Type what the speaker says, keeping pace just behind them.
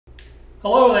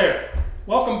Hello there,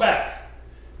 welcome back.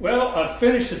 Well, I've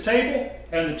finished the table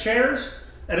and the chairs,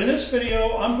 and in this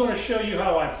video I'm going to show you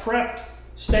how I prepped,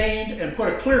 stained, and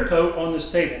put a clear coat on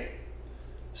this table.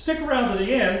 Stick around to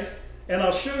the end and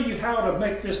I'll show you how to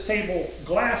make this table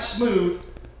glass smooth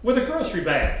with a grocery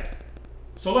bag.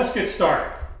 So let's get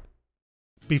started.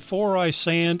 Before I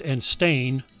sand and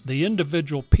stain, the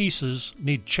individual pieces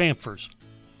need chamfers.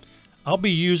 I'll be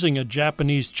using a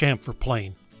Japanese chamfer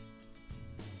plane.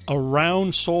 A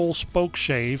round sole spoke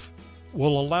shave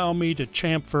will allow me to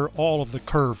chamfer all of the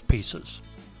curved pieces.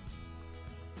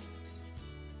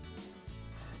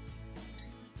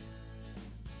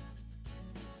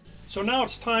 So now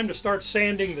it's time to start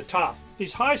sanding the top.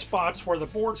 These high spots where the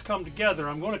boards come together,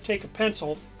 I'm going to take a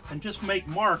pencil and just make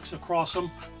marks across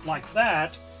them like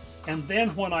that, and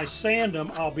then when I sand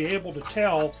them I'll be able to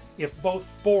tell if both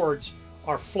boards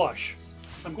are flush.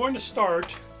 I'm going to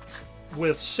start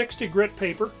with 60 grit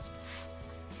paper,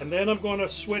 and then I'm going to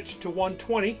switch to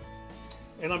 120,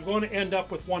 and I'm going to end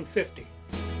up with 150.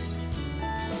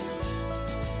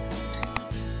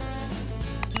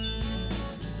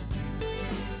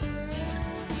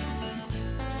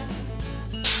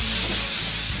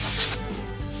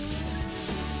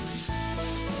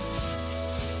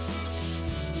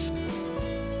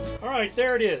 Alright,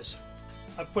 there it is.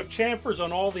 I've put chamfers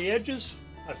on all the edges.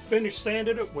 I've finished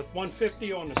sanded it with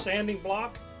 150 on the sanding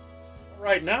block.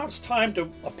 Alright, now it's time to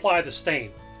apply the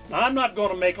stain. Now I'm not going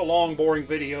to make a long boring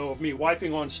video of me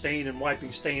wiping on stain and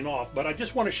wiping stain off, but I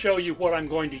just want to show you what I'm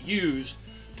going to use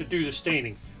to do the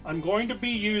staining. I'm going to be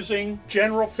using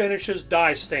General Finishes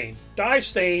dye stain. Dye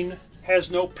stain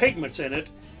has no pigments in it,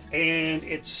 and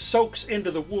it soaks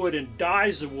into the wood and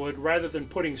dyes the wood rather than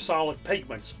putting solid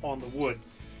pigments on the wood.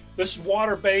 This is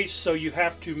water-based, so you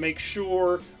have to make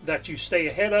sure that you stay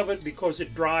ahead of it because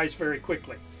it dries very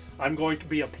quickly. I'm going to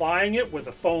be applying it with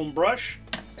a foam brush,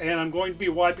 and I'm going to be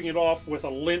wiping it off with a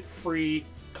lint-free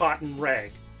cotton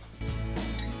rag.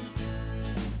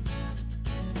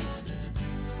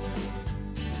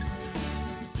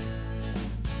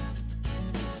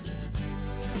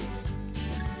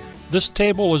 This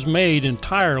table was made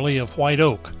entirely of white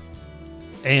oak,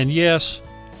 and yes,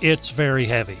 it's very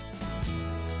heavy.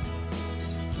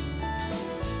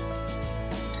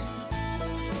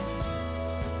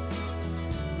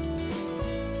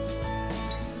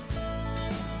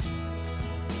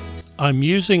 I'm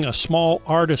using a small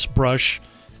artist brush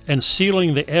and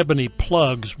sealing the ebony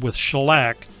plugs with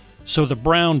shellac so the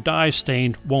brown dye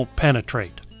stain won't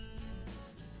penetrate.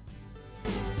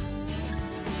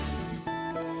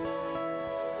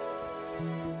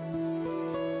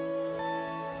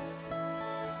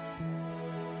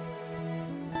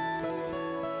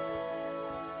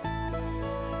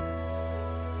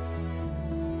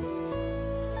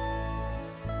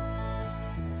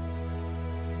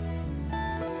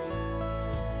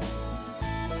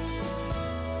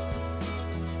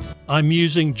 I'm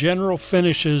using General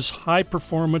Finishes high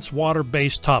performance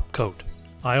water-based top coat.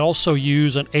 I also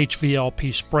use an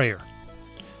HVLP sprayer.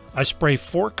 I spray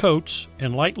 4 coats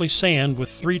and lightly sand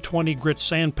with 320 grit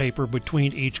sandpaper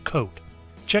between each coat.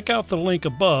 Check out the link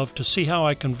above to see how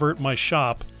I convert my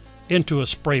shop into a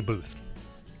spray booth.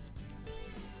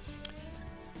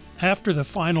 After the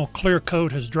final clear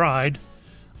coat has dried,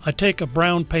 I take a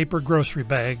brown paper grocery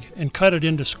bag and cut it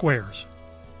into squares.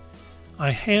 I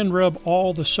hand rub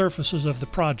all the surfaces of the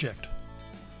project.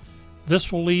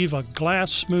 This will leave a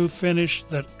glass smooth finish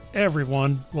that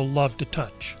everyone will love to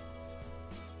touch.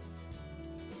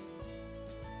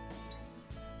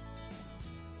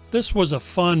 This was a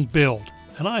fun build,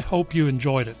 and I hope you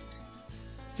enjoyed it.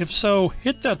 If so,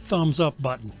 hit that thumbs up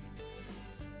button.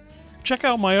 Check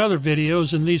out my other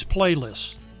videos in these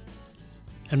playlists.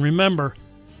 And remember,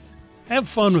 have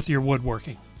fun with your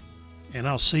woodworking. And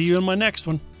I'll see you in my next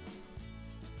one.